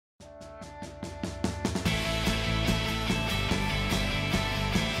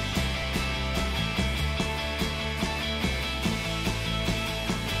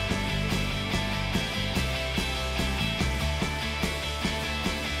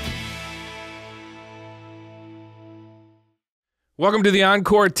Welcome to the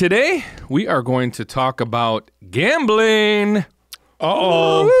Encore. Today, we are going to talk about gambling.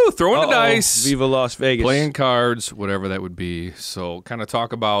 Uh-oh. Throwing the dice. Viva Las Vegas. Playing cards, whatever that would be. So kind of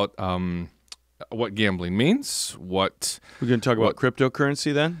talk about what gambling means. We're going to talk about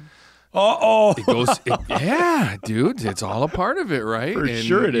cryptocurrency then? It goes, yeah, dude. It's all a part of it, right? For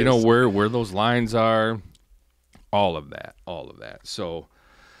sure it is. You know, where those lines are. All of that. So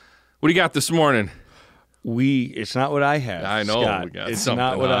what do you got this morning? It's not what I have. I know. Scott. We got it's something,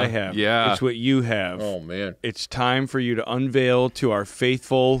 not what I have. Yeah. It's what you have. Oh, man. It's time for you to unveil to our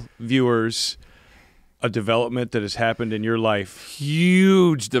faithful viewers a development that has happened in your life.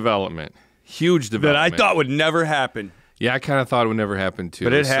 Huge development. That I thought would never happen. Yeah, I kind of thought it would never happen, too.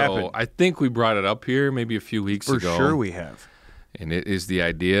 But it happened. I think we brought it up here maybe a few weeks ago. For sure we have. And it is the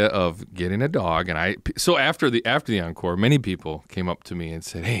idea of getting a dog. And so after the Encore, many people came up to me and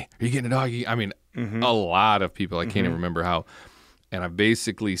said, "Hey, are you getting a dog?" I mean, a lot of people. I can't even remember how. And I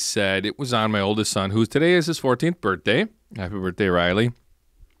basically said it was on my oldest son, who today is his 14th birthday. Happy birthday, Riley.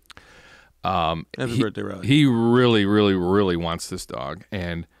 Happy birthday, Riley. He really, really, really wants this dog.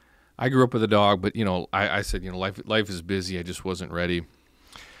 And I grew up with a dog, but, I said, life is busy. I just wasn't ready.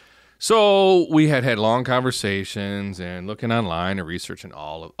 So we had long conversations and looking online and researching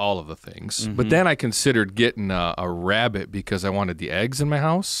all of the things. But then I considered getting a rabbit because I wanted the eggs in my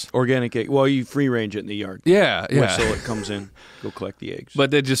house. Organic egg. Well, you free range it in the yard. Yeah. Whistle, it comes in. Go collect the eggs.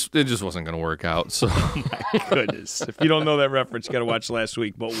 But it just wasn't going to work out. So my goodness. If you don't know that reference, you got to watch last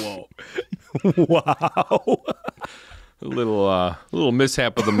week. But whoa. Wow. A little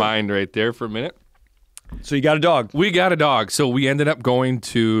mishap of the mind right there for a minute. So you got a dog. We got a dog. So we ended up going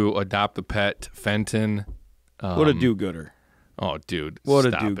to Adopt a Pet Fenton. What a do-gooder. Oh, dude. What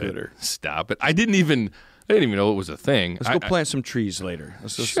stop a do-gooder. Stop it. I didn't even know it was a thing. Let's go plant some trees later.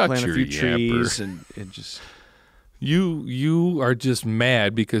 Let's just Shut plant a your few yapper. trees and just... You are just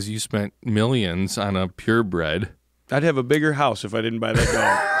mad because you spent millions on a purebred. I'd have a bigger house if I didn't buy that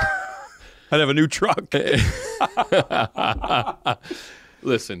dog. I'd have a new truck.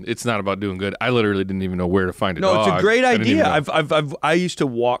 Listen, it's not about doing good. I literally didn't even know where to find a dog. No, it's a great idea. I used to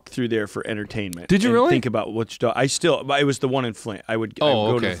walk through there for entertainment. Did you and really? Think about which dog. It was the one in Flint. I would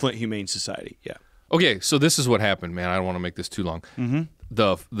go to the Flint Humane Society. Yeah. Okay, so this is what happened, man. I don't want to make this too long.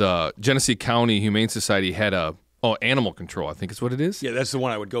 The Genesee County Humane Society had animal control, I think is what it is. Yeah, that's the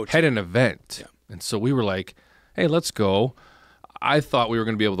one I would go to. Had an event. Yeah. And so we were like, hey, let's go. I thought we were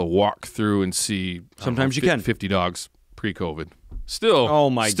going to be able to walk through and see sometimes you can 50 dogs pre-COVID. Still. Oh,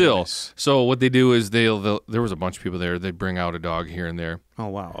 my goodness. So what they do is there was a bunch of people there. They bring out a dog here and there. Oh,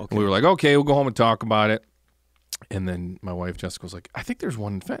 wow. Okay. And we were like, okay, we'll go home and talk about it. And then my wife, Jessica, was like, I think there's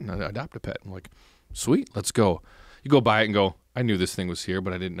one in Fenton. Adopt a pet. I'm like, sweet, let's go. You go by it and go, I knew this thing was here,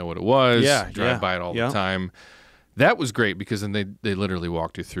 but I didn't know what it was. Yeah. Drive by it all the time. That was great because then they literally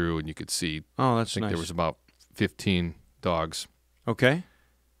walked you through and you could see. Oh, that's I think nice. there was about 15 dogs. Okay.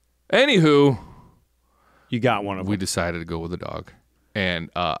 Anywho. You got one of them. We decided to go with a dog. And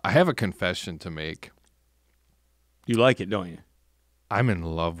I have a confession to make. You like it, don't you? I'm in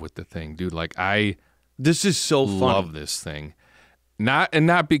love with the thing, dude. Like this is so fun. Love this thing.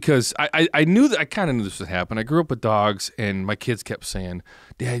 Not because I kind of knew this would happen. I grew up with dogs, and my kids kept saying,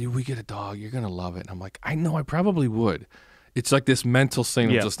 "Dad, we get a dog, you're gonna love it." And I'm like, I know, I probably would. It's like this mental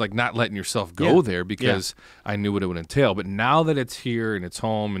thing of just like not letting yourself go there because I knew what it would entail. But now that it's here and it's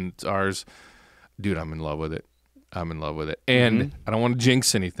home and it's ours, dude, I'm in love with it. And I don't want to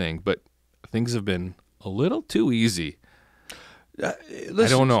jinx anything, but things have been a little too easy. Listen, I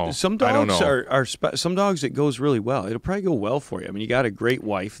don't know. Some dogs are some dogs it goes really well. It'll probably go well for you. I mean, you got a great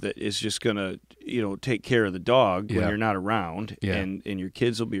wife that is just gonna, take care of the dog when you're not around, and your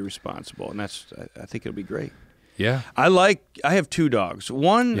kids will be responsible, and I think it'll be great. Yeah. I have two dogs.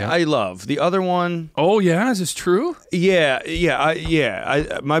 One I love. The other one. Oh yeah, is this true? Yeah.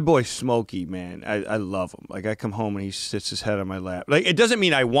 My boy Smokey, man, I love him. Like I come home and he sits his head on my lap. Like it doesn't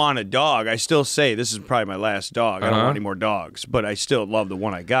mean I want a dog. I still say this is probably my last dog. I don't want any more dogs, but I still love the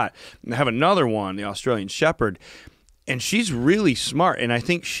one I got. And I have another one, the Australian Shepherd, and she's really smart, and I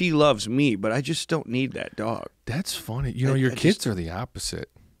think she loves me, but I just don't need that dog. That's funny. Your kids are the opposite.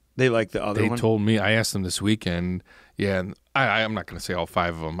 They like the other one? They told me, I asked them this weekend, and I'm not going to say all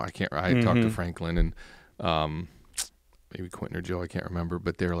five of them. I talked to Franklin and maybe Quentin or Joe, I can't remember,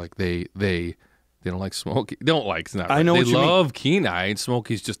 but they're like, they don't like Smokey. They don't like, it's not right. I know what you mean. They love Kenai, and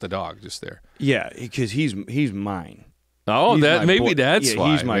Smokey's just a dog just there. Yeah, because he's mine. Oh, He's that's yeah,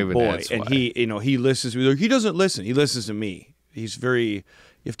 why. He's my maybe boy, and he listens to me. He doesn't listen. He listens to me. He's very.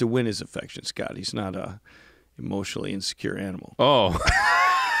 You have to win his affection, Scott. He's not a emotionally insecure animal. Oh.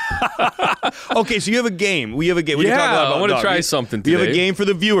 Okay, so you have a game. We have a game. We can talk about I want to dog. try something today. We have a game for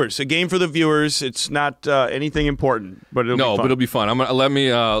the viewers. A game for the viewers. It's not anything important, but it'll be fun. But it'll be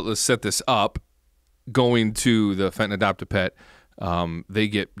fun. Let's set this up. Going to the Fenton Adopt a Pet, they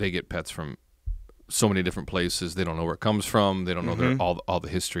get pets from so many different places. They don't know where it comes from. They don't know all the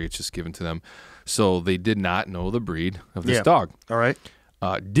history. It's just given to them. So they did not know the breed of this dog. All right.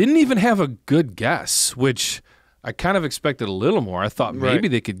 Didn't even have a good guess, which I kind of expected a little more. I thought maybe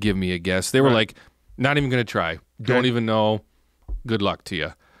they could give me a guess. They were like, not even going to try. Don't even know. Good luck to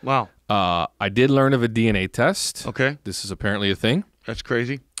you. Wow. I did learn of a DNA test. Okay. This is apparently a thing. That's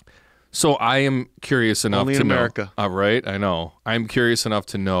crazy. So I am curious enough Only to in know. America. Right, I know. I'm curious enough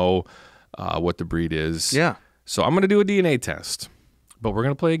to know what the breed is. Yeah. So I'm going to do a DNA test, but we're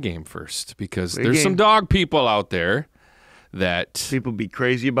going to play a game first because there's some dog people out there that people be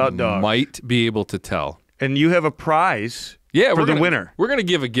crazy about dogs. Might be able to tell. And you have a prize for the winner. We're going to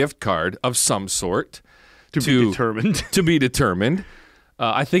give a gift card of some sort to be determined. To be determined.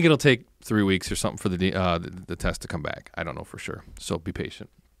 I think it'll take 3 weeks or something for the test to come back. I don't know for sure. So be patient.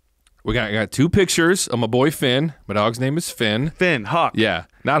 I got 2 pictures of my boy Finn. My dog's name is Finn. Finn, Huck. Yeah,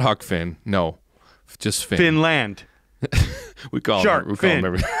 not Huck Finn. No, just Finn. Finland. we call Shark him Finn.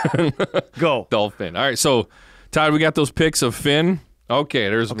 everything. Go. Dolphin. All right, so Todd, we got those pics of Finn. Okay,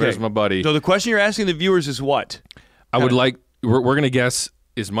 there's my buddy. So the question you're asking the viewers is what? We're going to guess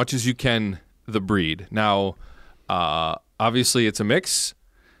as much as you can the breed. Now, obviously it's a mix,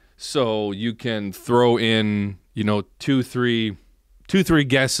 so you can throw in, 2, 3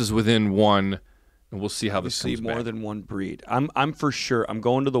 guesses within one, and we'll see how this comes more back. Than one breed. I'm for sure. I'm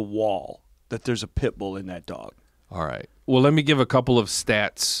going to the wall that there's a pit bull in that dog. All right. Well, let me give a couple of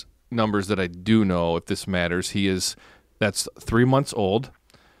stats numbers that I do know, if this matters. That's 3 months old.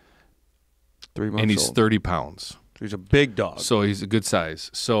 3 months old. And he's 30 pounds. He's a big dog. So he's a good size.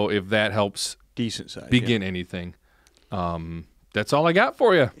 So if that helps decent size, begin anything, that's all I got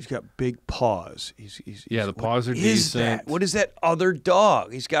for you. He's got big paws. The paws are decent. What is that other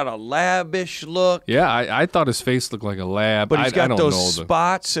dog? He's got a lab-ish look. Yeah, I thought his face looked like a lab. But he's got I don't those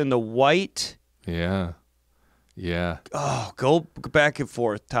spots and the white. Yeah. Oh, go back and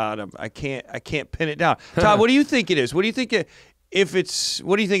forth, Todd. I can't pin it down. Todd, what do you think it is? What do you think it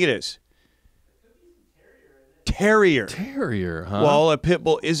is? Terrier. Terrier, huh? Well, a pit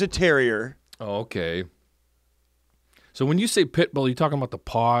bull is a terrier. Oh, okay. So when you say pit bull, you talking about the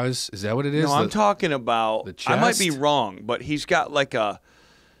paws? Is that what it is? No, I'm talking about the chest? I might be wrong, but he's got like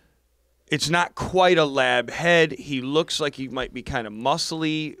it's not quite a lab head. He looks like he might be kind of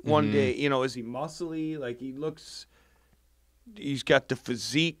muscly one day. Is he muscly? Like he's got the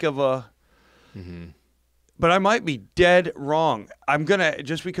physique of a But I might be dead wrong. I'm gonna,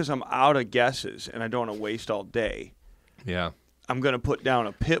 just because I'm out of guesses and I don't want to waste all day. Yeah. I'm gonna put down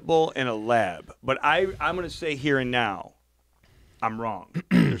a pit bull and a lab. But I'm gonna say here and now, I'm wrong.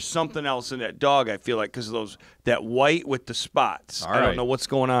 There's something else in that dog, I feel like, because of that white with the spots. I don't know what's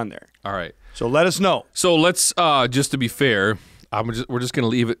going on there. All right. So let us know. So let's, just to be fair, we're just going to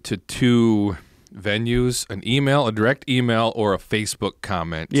leave it to 2 venues, an email, a direct email, or a Facebook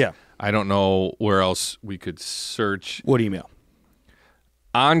comment. Yeah. I don't know where else we could search. What email?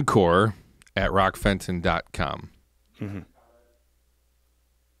 Encore at rockfenton.com.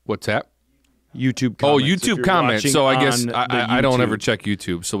 What's that? YouTube comments. Oh, YouTube comments. So I guess I don't YouTube. ever check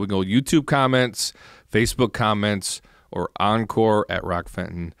YouTube. So we go YouTube comments, Facebook comments, or Encore at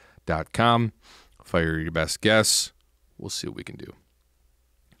rockfenton.com. Fire your best guess. We'll see what we can do.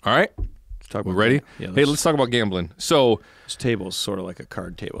 All right? We're ready? Yeah, let's talk about gambling. So this table is sort of like a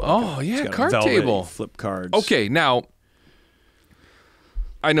card table. yeah, card table. Flip cards. Okay, now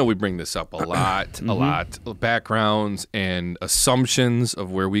I know we bring this up a lot, backgrounds and assumptions of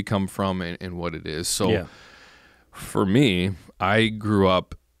where we come from and what it is. So for me, I grew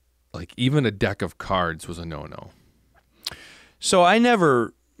up, like, even a deck of cards was a no-no. So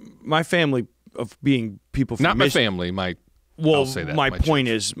my family of being people from Not my family, I'll say that. My point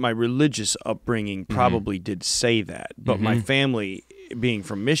is my religious upbringing probably did say that. But my family, being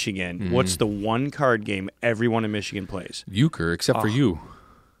from Michigan, what's the one card game everyone in Michigan plays? Euchre, except for you.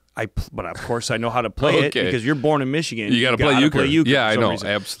 But of course I know how to play it because you're born in Michigan. You got to play euchre. Yeah, I know.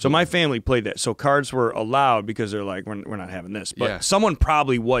 Absolutely. So my family played that. So cards were allowed because they're like, we're not having this. But someone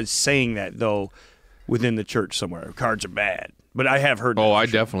probably was saying that, though, within the church somewhere. Cards are bad. But I have heard that. Oh, I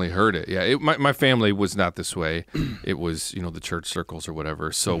definitely heard it. Yeah, my family was not this way. It was, the church circles or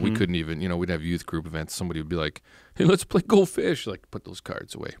whatever. So we couldn't even, we'd have youth group events. Somebody would be like, hey, let's play Go Fish. Like, put those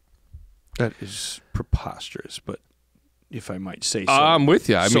cards away. That is preposterous, but if I might say so. I'm with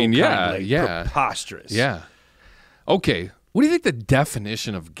you. I mean, kindly, yeah. Preposterous. Yeah. Okay, What do you think the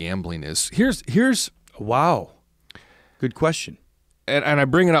definition of gambling is? Here's Wow. Good question. and I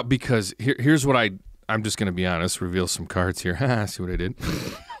bring it up because here's what I'm just going to be honest, reveal some cards here. See what I did?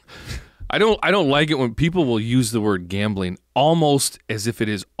 I don't like it when people will use the word gambling almost as if it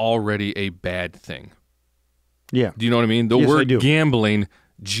is already a bad thing. Yeah. Do you know what I mean? The Yes, I word do. gambling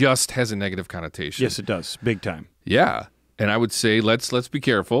just has a negative connotation. Yes, it does. Big time. Yeah. And I would say let's be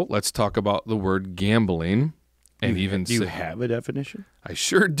careful. Let's talk about the word gambling and even Do you say, have a definition? I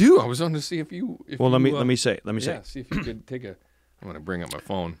sure do. I was on to see if you Well, you, let me say. yeah, see if you could take a I'm going to bring up my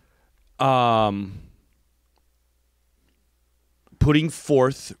phone. Putting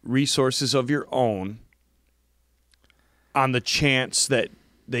forth resources of your own on the chance that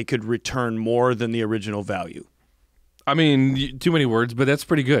they could return more than the original value. I mean, too many words, but that's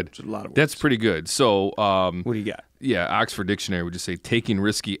pretty good. It's a lot of words. That's pretty good. So, What do you got? yeah, Oxford Dictionary would just say taking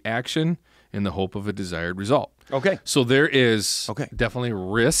risky action in the hope of a desired result. Okay. So there is Okay. definitely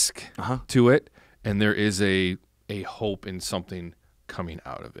risk to it, and there is a hope in something coming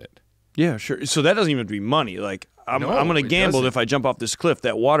out of it. Yeah, sure. So that doesn't even have to be money. Like, I'm No, going to it gamble doesn't. if I jump off this cliff.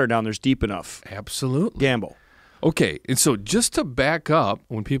 That water down there's deep enough. Absolutely. Gamble. Okay, and so just to back up,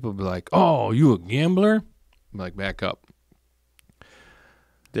 when people be like, "Oh, you a gambler?" I'm like, back up.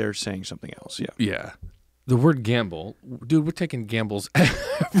 They're saying something else. Yeah. Yeah. The word gamble, dude, we're taking gambles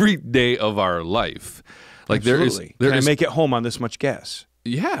every day of our life. Like Absolutely. there Can is I make it home on this much gas?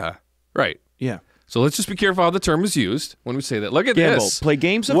 yeah, right. Yeah. So let's just be careful how the term is used when we say that. Look at Gamble. this. Play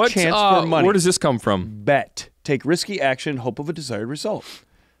games of What's, chance for money. Where does this come from? Bet. Take risky action, hope of a desired result.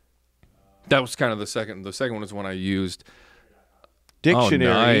 That was kind of the second. The second one is the one I used.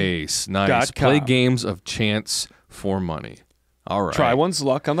 Dictionary. Oh, nice. .com. Play games of chance for money. All right. Try one's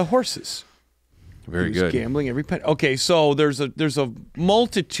luck on the horses. Very Use good. Gambling every penny. Okay, so there's a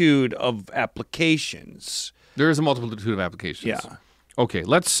multitude of applications. There is a multitude of applications. Yeah. Okay,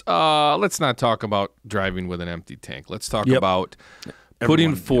 let's not talk about driving with an empty tank. Let's talk about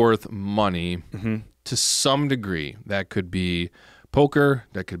putting forth money to some degree. That could be poker,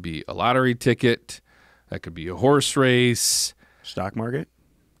 that could be a lottery ticket, that could be a horse race, Stock market?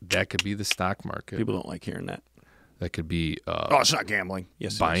 that could be the stock market. People don't like hearing that. That could be It's not gambling.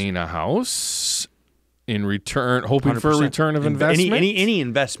 Yes, it is. buying a house in return, hoping for a 100%. return of investment. Any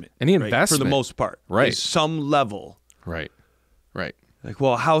investment. Any right, investment. for the most part. Right. Is some level. Right. Like,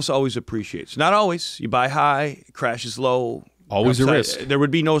 well, a house always appreciates. Not always. You buy high, it crashes low. Always a upside- risk. There would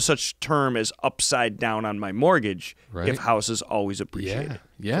be no such term as upside down on my mortgage Right. if houses always appreciate.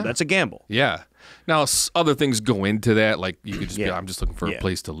 Yeah. So that's a gamble. Yeah. Now, other things go into that. Like you could just be, Yeah. I'm just looking for a Yeah.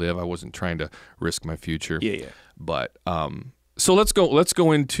 place to live. I wasn't trying to risk my future. Yeah. But so let's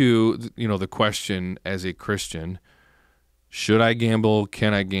go into the question as a Christian: should I gamble?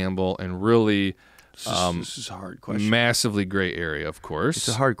 Can I gamble? And really, This is a hard question. massively gray area, of course. It's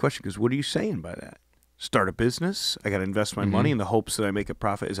a hard question because what are you saying by that? Start a business? I got to invest my money in the hopes that I make a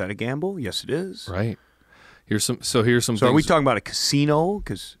profit. Is that a gamble? Yes, it is. Right. Here's some. So here's some. So are things. we talking about a casino?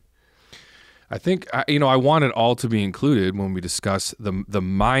 Because I think I want it all to be included when we discuss the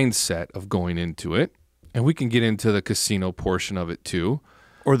mindset of going into it, and we can get into the casino portion of it too.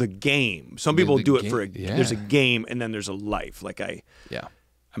 or the game. Some people the do it game, for yeah. there's a game and then there's a life. Like Yeah.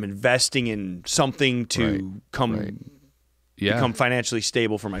 I'm investing in something to become financially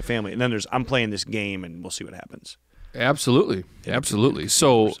stable for my family. And then I'm playing this game and we'll see what happens. Absolutely.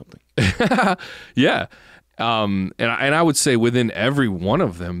 So, Or something. yeah. And I would say within every one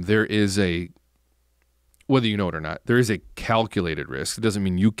of them, there is whether you know it or not, there is a calculated risk. It doesn't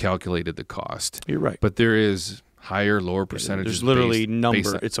mean you calculated the cost. You're right. But there is higher, lower percentages. There's literally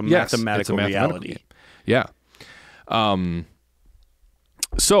based on- it's a Yes, mathematical reality. game. Yeah.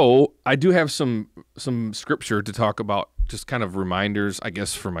 So I do have some scripture to talk about, just kind of reminders, I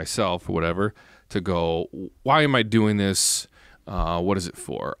guess, for myself or whatever, to go, why am I doing this? What is it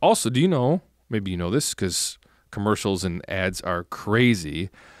for? Also, do you know, maybe you know this because commercials and ads are crazy.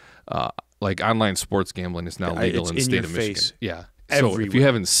 Like online sports gambling is now legal in the state of Michigan. Face. Yeah. So if Everywhere. you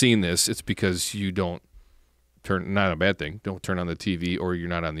haven't seen this, it's because you don't not a bad thing. Don't turn on the TV or you're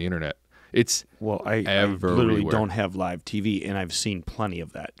not on the internet. It's I literally everywhere. don't have live TV, and I've seen plenty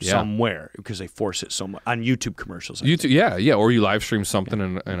of that Yeah. somewhere because they force it so much on YouTube commercials. I YouTube, think. yeah, or you live stream something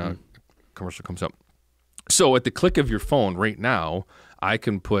and a commercial comes up. So at the click of your phone right now, I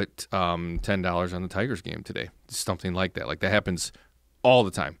can put $10 on the Tigers game today. Something like that. Like that happens all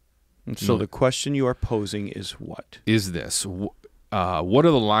the time. And so the question you are posing is what? Is this what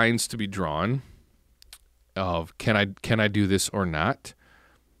are the lines to be drawn of can I do this or not?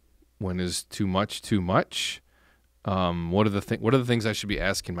 When is too much too much? What are the things I should be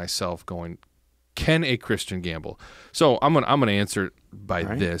asking myself going, Can a Christian gamble? So I'm gonna answer it by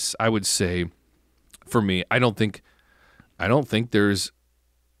right. this. I would say, for me, I don't think there's.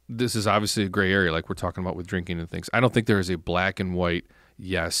 This is obviously a gray area, like we're talking about with drinking and things. I don't think there is a black and white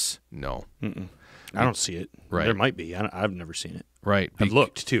yes, no. I don't see it. Right. There might be. I've never seen it. Right. I've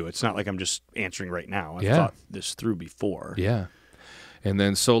looked too. It's not like I'm just answering right now. I've thought this through before. Yeah. And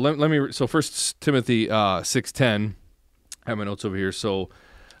then so let me. So 1 Timothy 6:10. I have my notes over here. So.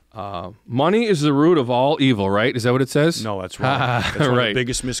 Money is the root of all evil, right? Is that what it says? No, that's wrong. That's one right. of the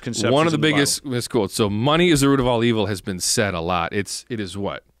biggest misconceptions. One of the in biggest misquotes. So money is the root of all evil has been said a lot. It is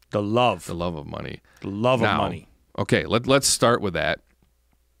what? The love of money. The love of money. Okay, let's start with that.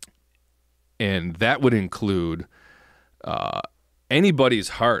 And that would include anybody's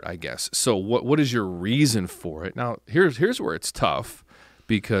heart, I guess. So what is your reason for it? Now, here's where it's tough,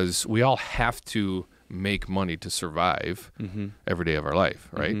 because we all have to make money to survive every day of our life,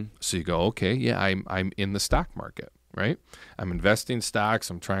 right? So you go, okay, yeah, I'm in the stock market, right? I'm investing stocks.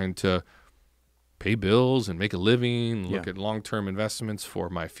 I'm trying to pay bills and make a living, look at long-term investments for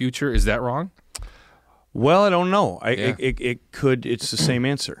my future. Is that wrong? Well, I don't know. It could. It's the same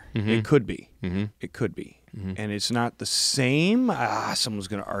answer. It could be. It could be. And it's not the same. Someone's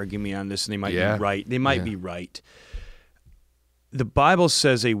going to argue me on this, and they might be right. They might be right. The Bible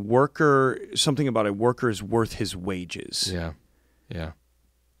says something about a worker is worth his wages. Yeah, yeah.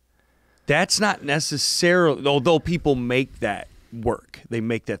 That's not necessarily, although people make that work. They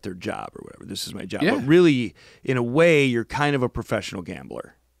make that their job or whatever. This is my job. Yeah. But really, in a way, you're kind of a professional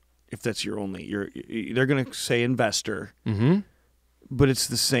gambler. If that's your only, they're going to say investor, but it's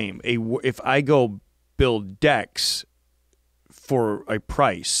the same. If I go build decks for a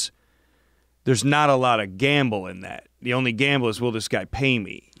price, there's not a lot of gamble in that. The only gamble is, will this guy pay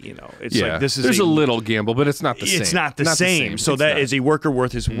me? It's like this is. There's a little gamble, but it's not the same. It's not the same. So that is a worker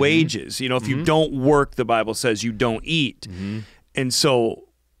worth his wages. If you don't work, the Bible says you don't eat, and so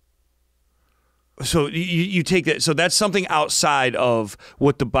you take that. So that's something outside of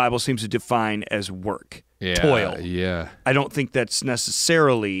what the Bible seems to define as work, toil. Yeah. I don't think that's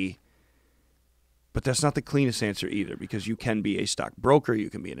necessarily. But that's not the cleanest answer either, because you can be a stockbroker, you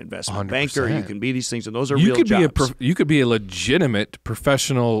can be an investment 100%. banker, you can be these things, and those are real jobs. You could be a legitimate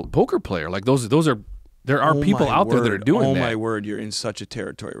professional poker player. Like there are people out there that are doing that. Oh my word, you're in such a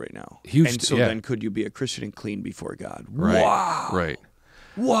territory right now. Huge. And so then could you be a Christian and clean before God? Right. Wow. Right.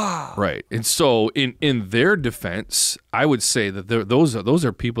 Wow. Right. And so in their defense, I would say that those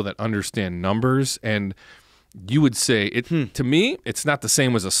are people that understand numbers, and you would say to me, it's not the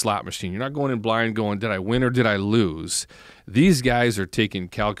same as a slot machine. You're not going in blind going, did I win or did I lose? These guys are taking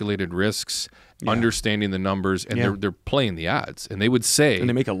calculated risks, understanding the numbers, and they're playing the odds. And they would say, and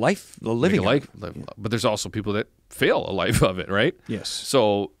they make a living. But there's also people that fail a life of it, right? Yes.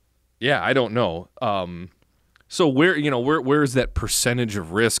 So, I don't know. So where is that percentage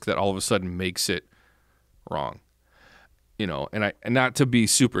of risk that all of a sudden makes it wrong? And not to be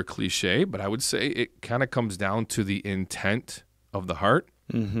super cliche, but I would say it kind of comes down to the intent of the heart.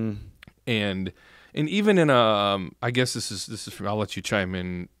 And even in I guess this is I'll let you chime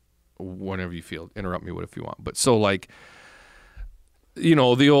in whenever you feel. Interrupt me if you want. But so like, the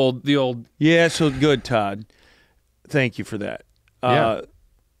old. Yeah. So good, Todd. Thank you for that. It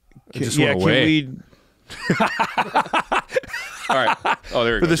just went away. Can we? All right. Oh,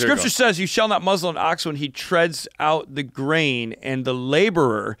 there we go. But the scripture says, "You shall not muzzle an ox when he treads out the grain, and the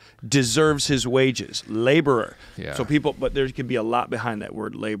laborer deserves his wages." Laborer. Yeah. So but there can be a lot behind that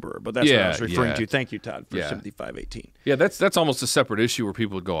word laborer. But that's what I was referring to. Thank you, Todd, for 1 Timothy 5:18. Yeah, that's almost a separate issue where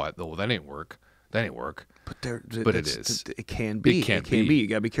people go, "Oh, that ain't work. That ain't work." But it is. It can be. It can be. You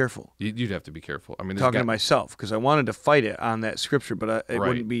gotta be careful. You'd have to be careful. I mean, talking to myself, because I wanted to fight it on that scripture, but it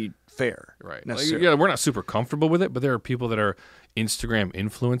wouldn't be fair. Right. Necessarily. We're not super comfortable with it, but there are people that are Instagram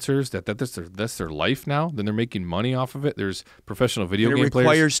influencers that's their life now. Then they're making money off of it. There's professional video game players. It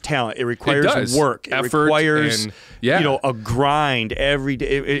requires talent. It requires work. Effort, it requires and, a grind every day.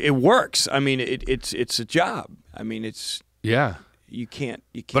 It works. I mean, it's a job. I mean, it's You can't.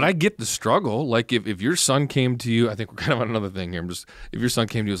 But I get the struggle. Like if your son came to you, I think we're kind of on another thing here. If your son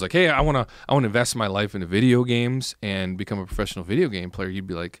came to you and was like, "Hey, I want to invest my life into video games and become a professional video game player," you'd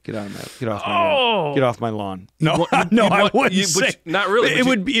be like, "Get off my lawn." No, I wouldn't say. Not really.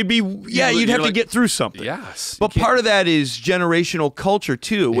 It'd be. You'd have to get through something. Yes. But part of that is generational culture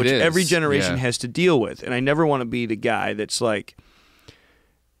too, which every generation has to deal with. And I never want to be the guy that's like,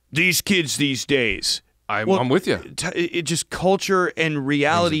 these kids these days. I'm with you. It just culture and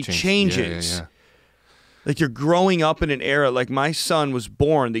reality changes. Yeah. Like you're growing up in an era. Like my son was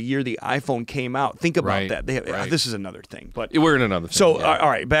born the year the iPhone came out. Think about that. This is another thing, but we're in another thing. So all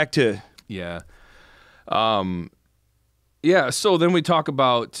right, back to Yeah, so then we talk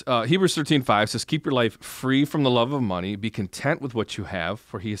about Hebrews 13:5 says, keep your life free from the love of money. Be content with what you have,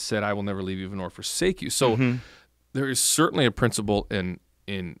 for he has said, I will never leave you nor forsake you. So there is certainly a principle in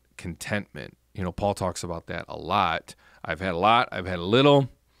contentment. You know, Paul talks about that a lot. I've had a lot. I've had a little.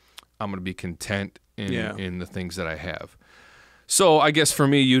 I'm going to be content in the things that I have. So I guess for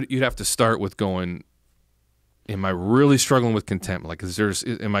me, you'd have to start with going, am I really struggling with contentment? Like,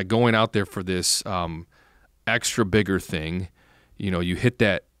 am I going out there for this extra bigger thing? You know, you hit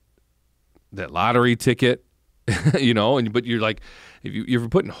that lottery ticket, you know, but you're like, if you're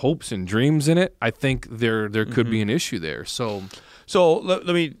putting hopes and dreams in it, I think there could be an issue there. So let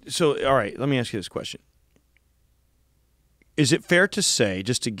me ask you this question. Is it fair to say,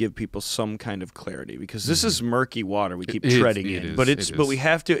 just to give people some kind of clarity, because this is murky water we keep treading in, but we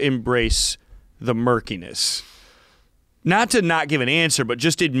have to embrace the murkiness. Not to not give an answer, but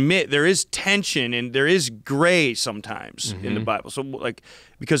just admit there is tension and there is gray sometimes in the Bible. So, like,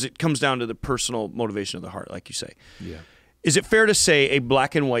 because it comes down to the personal motivation of the heart, like you say. Yeah. Is it fair to say a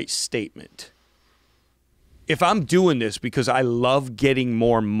black and white statement? If I'm doing this because I love getting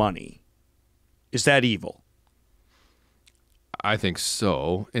more money, is that evil? I think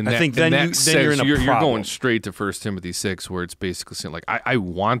so. And I think then you're in a problem. You're going straight to 1 Timothy 6, where it's basically saying, like, I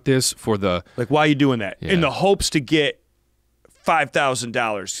want this for the... Like, why are you doing that? Yeah. In the hopes to get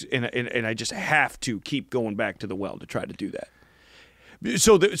 $5,000, and I just have to keep going back to the well to try to do that.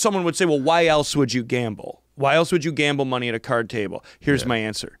 So someone would say, well, why else would you gamble? Why else would you gamble money at a card table? Here's my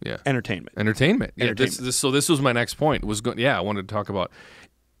answer. Yeah. Entertainment. Yeah, so this was my next point. I wanted to talk about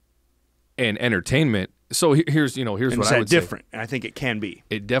entertainment. So here's what I would say. Different? I think it can be.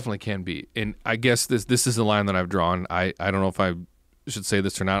 It definitely can be. And I guess this is the line that I've drawn. I don't know if I should say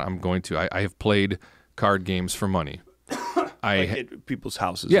this or not. I'm going to. I have played card games for money. At people's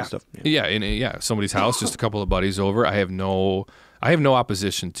houses and stuff. Somebody's house, just a couple of buddies over. I have no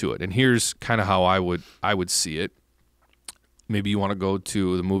opposition to it. And here's kind of how I would see it. Maybe you want to go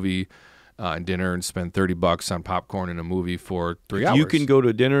to the movie and dinner and spend $30 on popcorn and a movie for 3 hours. You can go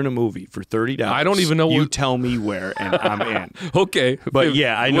to dinner and a movie for $30. I don't even know. You tell me where, and I'm in. Okay, but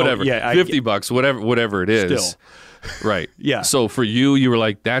I know. Whatever. Yeah, $50, whatever it is. Still. Right. Yeah. So for you were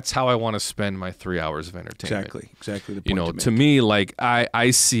like, that's how I want to spend my 3 hours of entertainment. Exactly. The point to me, like I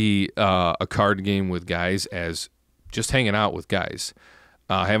see a card game with guys as just hanging out with guys,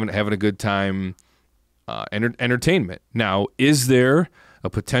 having a good time, entertainment. Now, is there a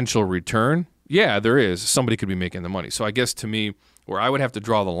potential return? Yeah, there is. Somebody could be making the money. So I guess to me, where I would have to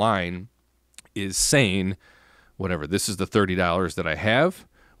draw the line is saying, whatever, this is the $30 that I have.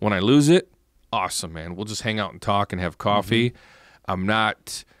 When I lose it, awesome, man. We'll just hang out and talk and have coffee. I'm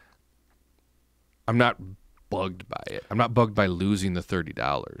not bugged by it. I'm not bugged by losing the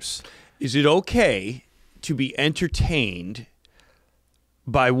 $30. Is it okay to be entertained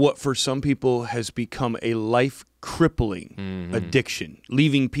by what for some people has become a life-crippling addiction,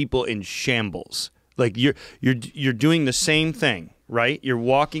 leaving people in shambles? Like you're doing the same thing, right?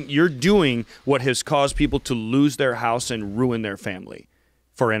 You're doing what has caused people to lose their house and ruin their family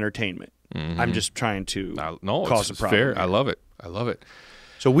for entertainment. I'm just trying to cause a problem. Fair. I love it.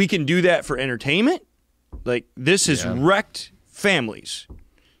 So we can do that for entertainment? Like, this has wrecked families.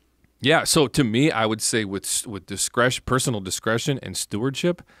 Yeah, so to me, I would say with discretion, personal discretion and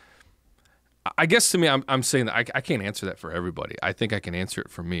stewardship, I guess to me, I'm saying that I can't answer that for everybody. I think I can answer it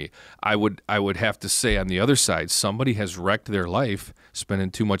for me. I would have to say on the other side, somebody has wrecked their life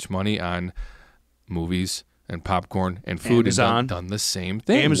spending too much money on movies and popcorn and food, Amazon. And done the same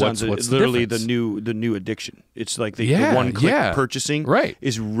thing. Amazon's what's literally the new addiction. It's like the one-click purchasing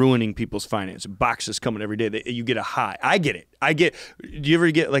is ruining people's finance. Boxes coming every day. You get a high. I get it. Do you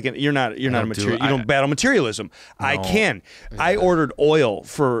ever get like you're not a material. You don't battle materialism. No. I can. Yeah. I ordered oil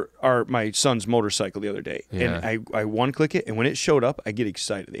for my son's motorcycle the other day, and I one-click it, and when it showed up, I get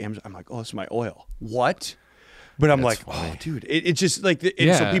excited. I'm like, oh, it's my oil. What? But I'm like, oh, dude, it's just like,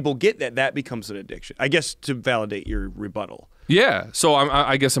 so people get that becomes an addiction. I guess to validate your rebuttal. Yeah. So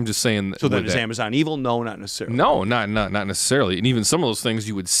I guess I'm just saying. So then is Amazon evil? No, not necessarily. No, not necessarily. And even some of those things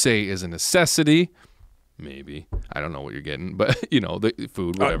you would say is a necessity. Maybe. I don't know what you're getting, but the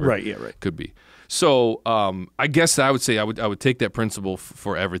food, whatever. Right. Yeah. Right. Could be. So I guess I would say I would take that principle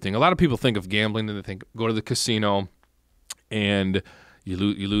for everything. A lot of people think of gambling and they think go to the casino and you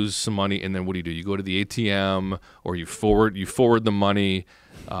lose some money, and then what do? You go to the ATM, or you forward the money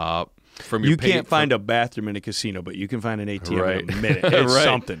from your. You can't find a bathroom in a casino, but you can find an ATM in a minute. It's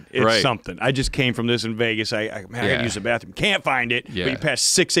something. It's something. I just came from this in Vegas. I gotta use the bathroom. Can't find it. Yeah. But you pass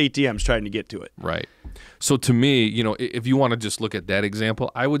 6 ATMs trying to get to it. Right. So to me, if you want to just look at that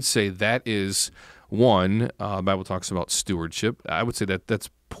example, I would say that is One, the Bible talks about stewardship. I would say that's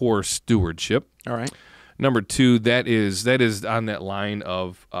poor stewardship. All right. Number two, that is on that line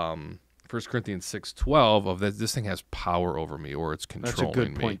of 1 Corinthians 6:12 of that this thing has power over me or it's controlling me. That's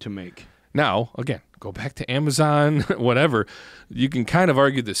a good point to make. Now, again, go back to Amazon, whatever. You can kind of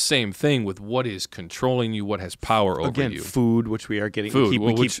argue the same thing with what is controlling you, what has power over you. Again, food, which we are getting. Food,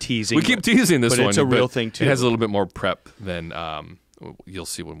 we keep teasing. We keep teasing this but one. It's a real thing, too. It has a little bit more prep than you'll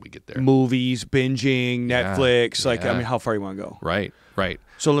see when we get there. Movies, binging, Netflix. Like, I mean, how far you want to go? Right.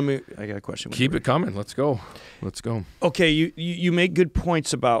 So I got a question. Keep it coming. Let's go. Okay, you make good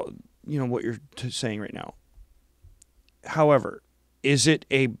points about, what you're saying right now. However, is it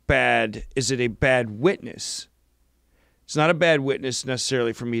a bad witness? It's not a bad witness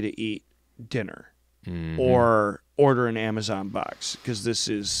necessarily for me to eat dinner or order an Amazon box, because this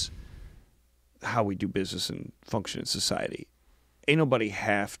is how we do business and function in society. Ain't nobody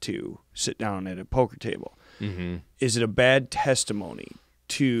have to sit down at a poker table. Mm-hmm. Is it a bad testimony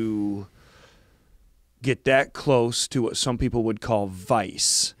to get that close to what some people would call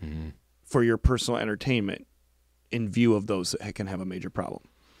vice for your personal entertainment in view of those that can have a major problem?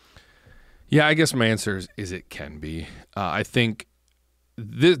 Yeah, I guess my answer is it can be. I think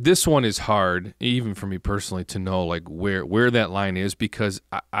this one is hard, even for me personally, to know like where that line is, because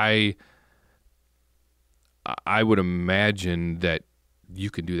I would imagine that you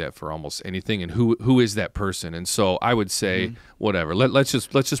can do that for almost anything, and who is that person? And so I would say whatever. Let's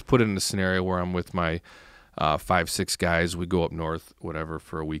just put it in a scenario where I'm with my 5-6 guys. We go up north, whatever,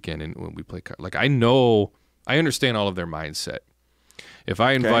 for a weekend, and when we play cards, like I understand all of their mindset. If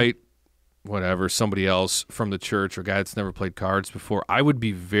I invite whatever somebody else from the church or a guy that's never played cards before, I would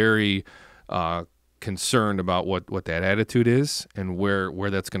be very concerned about what that attitude is and where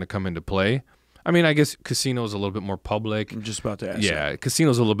that's going to come into play. I mean, I guess casino's a little bit more public. I'm just about to ask. Yeah,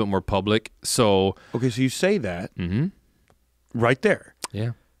 casino's a little bit more public. So okay, so you say that right there.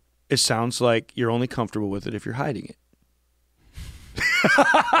 Yeah, it sounds like you're only comfortable with it if you're hiding it.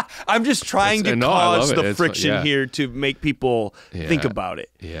 I'm just trying to cause the friction here to make people think about it.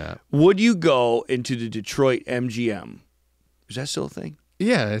 Yeah. Would you go into the Detroit MGM? Is that still a thing?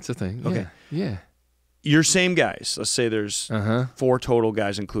 Yeah, it's a thing. Okay. Yeah. Your same guys. Let's say there's 4 total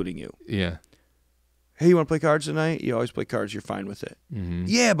guys, including you. Yeah. Hey, you want to play cards tonight? You always play cards. You're fine with it. Mm-hmm.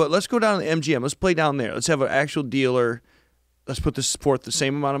 Yeah, but let's go down to the MGM. Let's play down there. Let's have an actual dealer. Let's put this forth the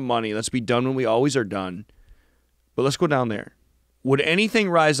same amount of money. Let's be done when we always are done. But let's go down there. Would anything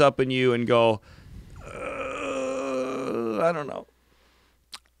rise up in you and go, I don't know?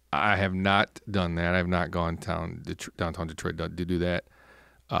 I have not done that. I have not gone downtown Detroit to do that.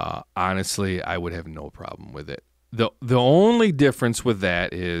 Honestly, I would have no problem with it. The only difference with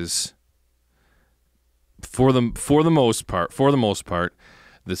that is, for the most part,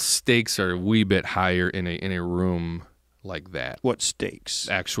 the stakes are a wee bit higher in a room like that. What stakes?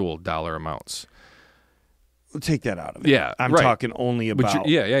 Actual dollar amounts. We'll take that out of it. Yeah, I'm talking only about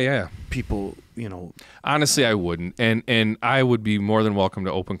people, people, Honestly, I wouldn't. And I would be more than welcome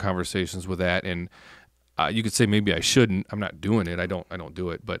to open conversations with that. And you could say maybe I shouldn't. I'm not doing it. I don't do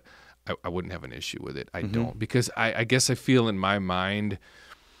it. But I wouldn't have an issue with it. I don't. Because I guess I feel in my mind,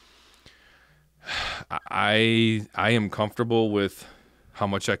 I am comfortable with how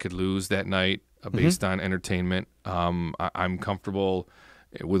much I could lose that night based on entertainment. I'm comfortable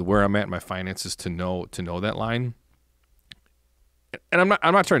with where I'm at in my finances to know that line. And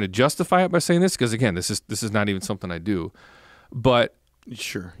I'm not trying to justify it by saying this, because again, this is not even something I do. But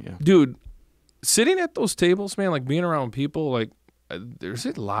sure, yeah. Dude, sitting at those tables, man, like being around people, like there's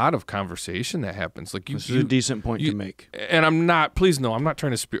a lot of conversation that happens. Like this is a decent point to make. And I'm not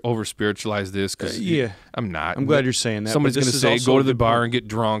trying to over spiritualize this, because I'm not. I'm glad you're saying that. Somebody's going to say, go to the bar and get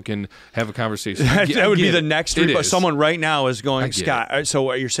drunk and have a conversation. That would be the next week. But someone right now is going, Scott,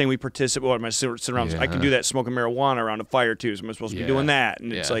 so you're saying we participate? What am I sitting around? I can do that smoking marijuana around a fire too. So am I supposed to be doing that?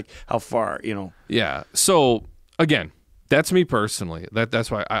 And it's like, how far, Yeah. So again, that's me personally.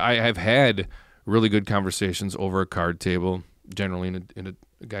 That's why I have had really good conversations over a card table, generally in a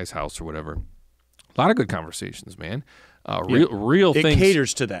guy's house or whatever. A lot of good conversations, man. Real things. It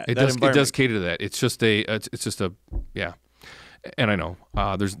caters to that. It does cater to that. It's just a And I know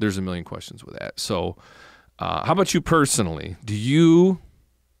there's a million questions with that. So, how about you personally? Do you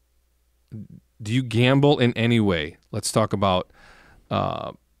gamble in any way? Let's talk about.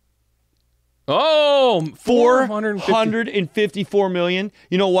 $454 million.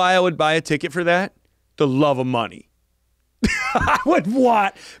 You know why I would buy a ticket for that? The love of money. I would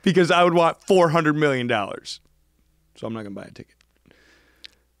want $400 million. So I'm not going to buy a ticket.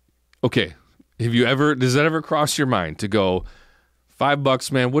 Okay. Does that ever cross your mind to go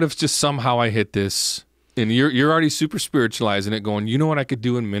 $5, man. What if just somehow I hit this? And you're already super spiritualizing it, going, you know what I could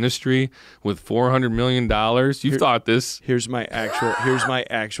do in ministry with $400 million? You've thought this. Here's my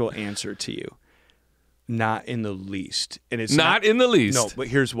actual answer to you. Not in the least. And it's not in the least. No, but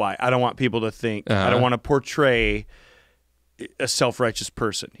here's why. I don't want people to think, I don't want to portray a self-righteous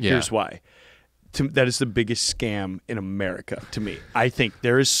person. Yeah. Here's why. That is the biggest scam in America to me. I think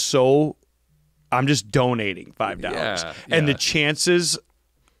I'm just donating $5. Yeah, and the chances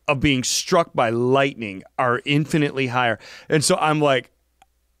of being struck by lightning are infinitely higher. And so I'm like,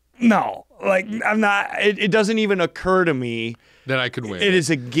 no, like I'm not, it doesn't even occur to me that I could win. It is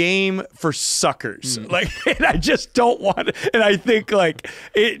a game for suckers. Like, and I just don't want it. And I think like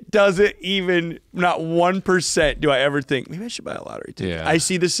it doesn't even, not 1% do I ever think, maybe I should buy a lottery ticket. Yeah. I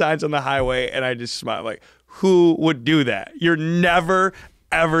see the signs on the highway and I just smile like, who would do that? You're never,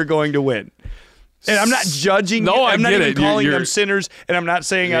 ever going to win. And I'm not judging. No, I'm not even calling you're them sinners. And I'm not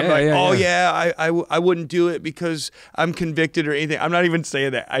saying I'm like, I wouldn't do it because I'm convicted or anything. I'm not even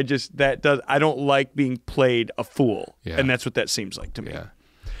saying that. I don't like being played a fool. Yeah. And that's what that seems like to me. Yeah.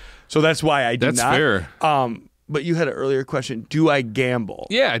 So that's why I do not. That's fair. But you had an earlier question. Do I gamble?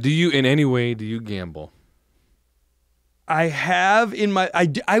 Yeah. Do you, in any way, do you gamble? I have in my,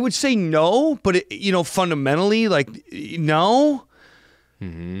 I would say no, but fundamentally, like, no.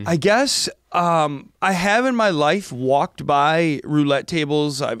 Mm-hmm. I guess I have in my life walked by roulette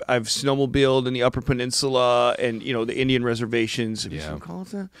tables. I've snowmobiled in the Upper Peninsula and the Indian reservations. Have you seen call it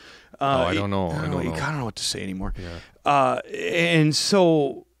that? I don't know. I don't know what to say anymore. Yeah.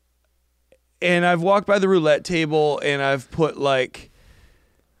 And I've walked by the roulette table and I've put like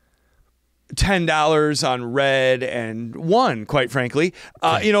 $10 on red and won, quite frankly.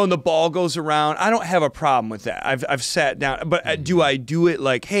 And the ball goes around. I don't have a problem with that. I've sat down, but do I do it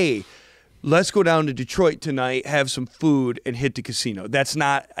like, hey, let's go down to Detroit tonight, have some food, and hit the casino? That's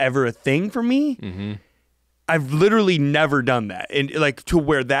not ever a thing for me. Mm-hmm. I've literally never done that, and like to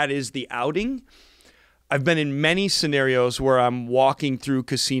where that is the outing. I've been in many scenarios where I'm walking through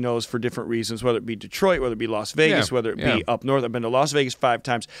casinos for different reasons, whether it be Detroit, whether it be Las Vegas, whether it be up north. I've been to Las Vegas 5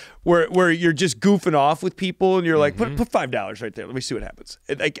 times, where you're just goofing off with people, and you're like, put $5 right there. Let me see what happens.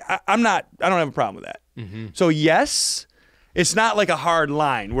 Like I don't have a problem with that. Mm-hmm. So yes, it's not like a hard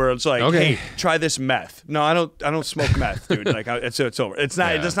line where it's like, hey, try this meth. No, I don't smoke meth, dude. Like it's over. It's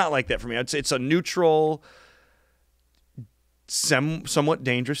not. It's not like that for me. It's a neutral, somewhat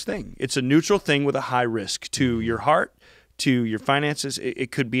dangerous thing. It's a neutral thing with a high risk to your heart, to your finances.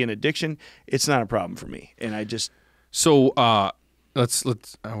 It could be an addiction. It's not a problem for me. And I just let's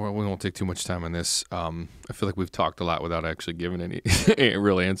we won't take too much time on this. I feel like we've talked a lot without actually giving any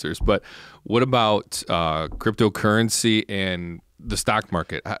real answers. But what about cryptocurrency and the stock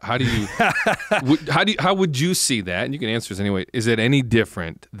market? How do you how would you see that? And you can answer this anyway. Is it any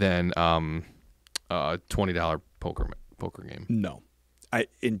different than $20 poker game? No.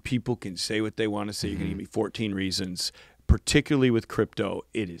 And people can say what they want to say. You can give me 14 reasons. Particularly with crypto,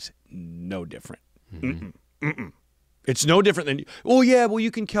 it is no different. It's no different than,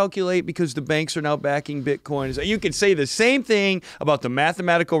 you can calculate because the banks are now backing Bitcoin. You can say the same thing about the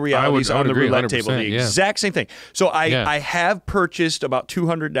mathematical realities on the roulette table. The exact same thing. So I have purchased about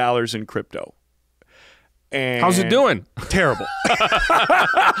 $200 in crypto. And how's it doing? Terrible.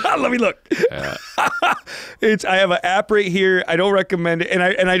 Let me look. Yeah. I have an app right here. I don't recommend it,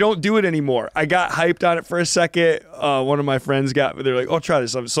 and I don't do it anymore. I got hyped on it for a second. One of my friends they're like, "Oh, try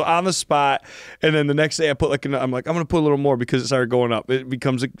this." So on the spot, and then the next day I put I'm gonna put a little more because it started going up.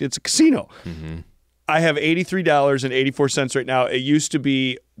 It's a casino. Mm-hmm. I have $83.84 right now. It used to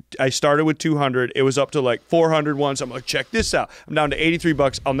be, I started with 200. It was up to like 400 once. I'm like, check this out. I'm down to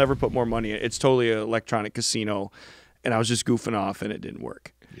 $83. I'll never put more money in it. It's totally an electronic casino. And I was just goofing off and it didn't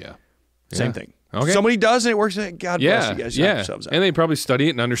work. Yeah. Same thing. Okay. Somebody does and it works. God bless you guys. Yeah. And they probably study it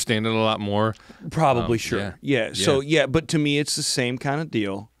and understand it a lot more. Probably, sure. Yeah. So, but to me, it's the same kind of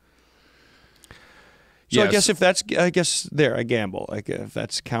deal. So yes. I guess I gamble. Like if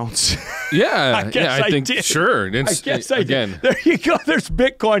that counts. Yeah, I think did. Sure. I guess I did. There you go. There's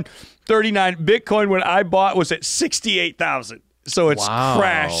Bitcoin. 39 Bitcoin when I bought was at 68,000. So it's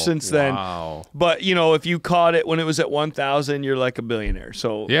crashed since then. But if you caught it when it was at 1,000, you're like a billionaire.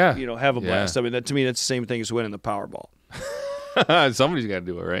 So have a blast. I mean, to me, that's the same thing as winning the Powerball. Somebody's got to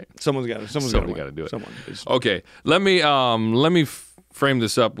do it, right? Someone's got to do it. Someone. Okay, let me frame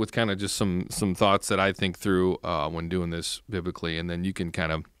this up with kind of just some thoughts that I think through when doing this biblically, and then you can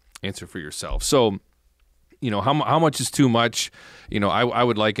kind of answer for yourself. So, how much is too much? I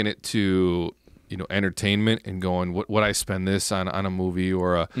would liken it to, entertainment and going, what I spend this on a movie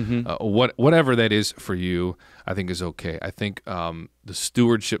or whatever that is for you, I think is okay. I think the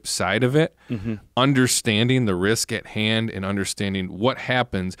stewardship side of it, understanding the risk at hand and understanding what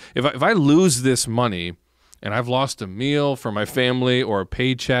happens if I lose this money and I've lost a meal for my family or a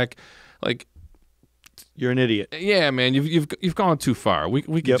paycheck, like, you're an idiot. Yeah, man, you've gone too far. We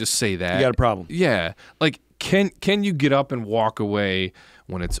can just say that. You got a problem. Yeah, like can you get up and walk away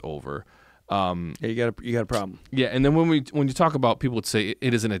when it's over? Yeah, you got a problem. Yeah, and then when you talk about, people would say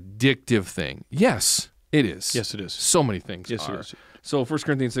it is an addictive thing. Yes, it is. Yes, it is. So many things yes, are. It is. So 1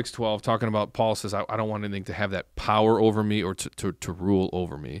 Corinthians 6:12, talking about, Paul says, I don't want anything to have that power over me or to rule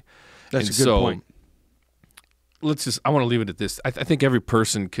over me. That's a good point. I want to leave it at this. I think every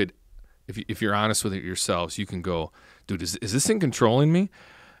person could, if you're honest with it yourselves, you can go, dude, is this thing controlling me?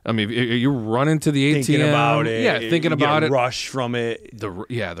 I mean, you're running to the ATM. Thinking about it. Yeah, thinking about it. Rush from it. The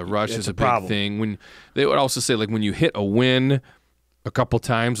rush is a big problem. thing. When they would also say, like, when you hit a win a couple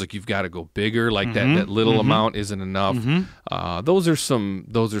times, like, you've got to go bigger. Like that little amount isn't enough. Those are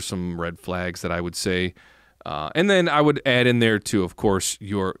some red flags that I would say. And then I would add in there too, of course,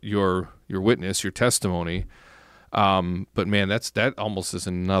 your witness, your testimony. But man, that almost is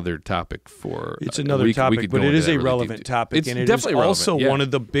another topic for. It's another topic, but it is a relevant topic, it's and it definitely is also relevant, yeah. one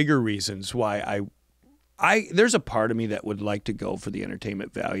of the bigger reasons why there's a part of me that would like to go for the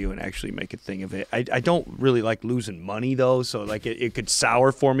entertainment value and actually make a thing of it. I don't really like losing money though, so like it could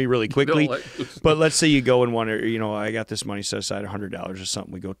sour for me really quickly. But let's say you go and want to, I got this money set aside, $100 or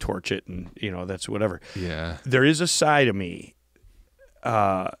something. We go torch it, and that's whatever. Yeah, there is a side of me.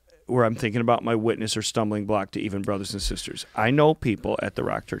 Where I'm thinking about my witness or stumbling block to even brothers and sisters. I know people at the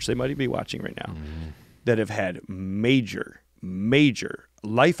Rock Church, they might be watching right now, that have had major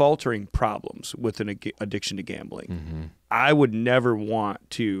life-altering problems with an addiction to gambling. I would never want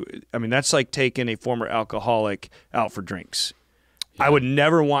to, that's like taking a former alcoholic out for drinks. Yeah. I would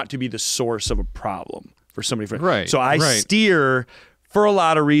never want to be the source of a problem for somebody. Right. So I steer, for a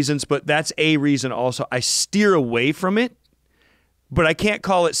lot of reasons, but that's a reason also, I steer away from it. But I can't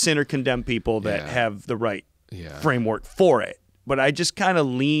call it sin or condemn people that have the right framework for it. But I just kind of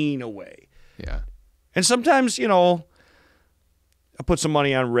lean away. Yeah. And sometimes, I put some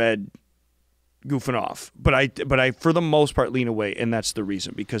money on red, goofing off. But I for the most part lean away, and that's the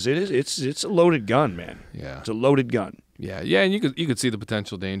reason, because it's a loaded gun, man. Yeah. It's a loaded gun. Yeah, and you could see the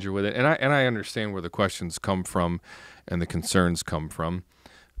potential danger with it, and I understand where the questions come from, and the concerns come from.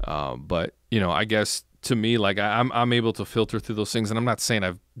 But I guess. To me, like, I'm able to filter through those things, and I'm not saying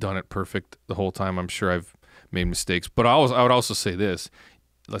I've done it perfect the whole time. I'm sure I've made mistakes, but I would also say this: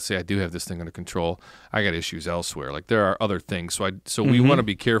 let's say I do have this thing under control, I got issues elsewhere. Like, there are other things, so we want to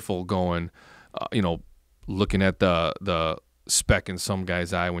be careful going, looking at the speck in some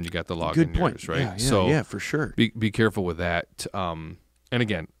guy's eye when you got the log in yours, right? Yeah, for sure. Be careful with that. And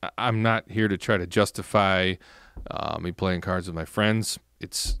again, I'm not here to try to justify me playing cards with my friends.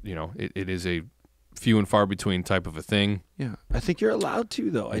 It's it is a few and far between type of a thing. Yeah, I think you're allowed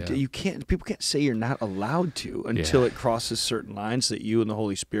to, though. Yeah. People can't say you're not allowed to until it crosses certain lines that you and the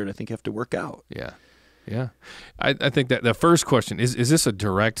Holy Spirit, I think, have to work out. Yeah. I think that the first question is this a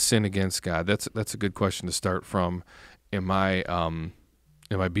direct sin against God? That's a good question to start from. Am I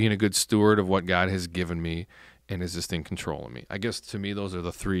being a good steward of what God has given me, and is this thing controlling me? I guess to me those are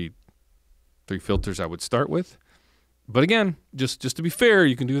the three filters I would start with. But again, just to be fair,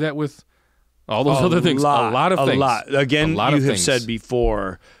 you can do that with all those other things. A lot of things. Again, you have said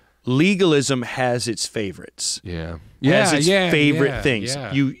before, legalism has its favorites. Yeah. Has its favorite things. Yeah.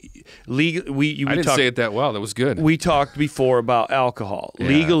 I didn't say it that well. That was good. We talked before about alcohol. Yeah.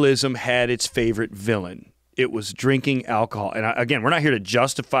 Legalism had its favorite villain. It was drinking alcohol. And again, we're not here to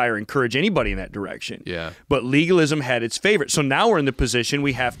justify or encourage anybody in that direction. Yeah. But legalism had its favorite. So now we're in the position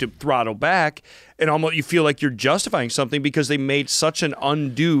we have to throttle back, and almost you feel like you're justifying something because they made such an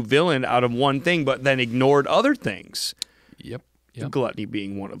undue villain out of one thing, but then ignored other things. Yep. Gluttony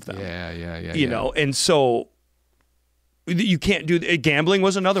being one of them. Yeah. And so you can't do gambling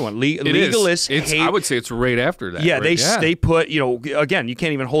was another one. Legalists hate. I would say it's right after that. Yeah, right? They put, again, you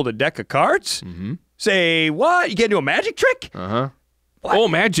can't even hold a deck of cards. Mm-hmm. Say what? You can't do a magic trick? Uh-huh. Oh,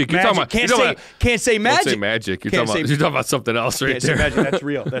 magic. You're talking about can't say magic. Don't say magic. You're talking about something else right there. Magic. That's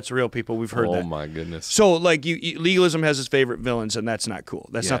real. That's real, people. We've heard that. Oh my goodness. So like legalism has its favorite villains, and that's not cool.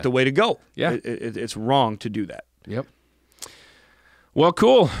 That's not the way to go. Yeah. It's wrong to do that. Yep. Well,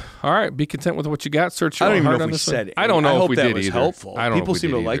 cool. All right. Be content with what you got. Search your own heart on this one. I don't know if we did either. I hope that was helpful. People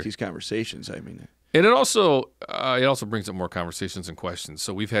seem to like these conversations. I mean, and it also brings up more conversations and questions.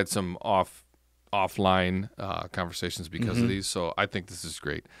 So we've had some offline conversations because of these. So I think this is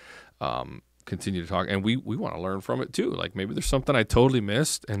great. continue to talk, and we want to learn from it too. Like maybe there's something I totally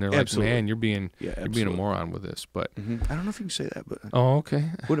missed, and they're like, "Man, you're being a moron with this." But I don't know if you can say that, but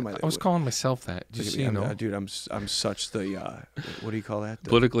okay. What am I? I was calling myself that. Just so you know, dude, I'm such the what do you call that?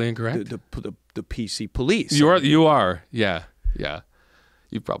 Politically incorrect. The PC police. You are. Yeah.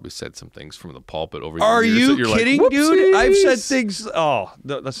 You've probably said some things from the pulpit over the Are years. you That you're kidding, like, dude? I've said things. Oh,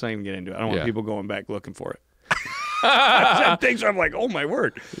 let's not even get into it. I don't want people going back looking for it. I've said things where I'm like, oh my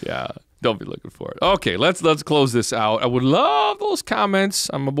word. Yeah. Don't be looking for it. Okay, let's close this out. I would love those comments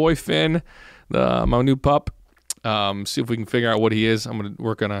on my boy Finn, my new pup. See if we can figure out what he is. I'm going to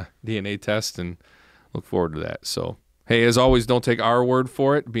work on a DNA test and look forward to that. So, hey, as always, don't take our word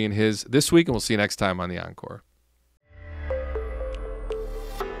for it, being his this week, and we'll see you next time on the Encore.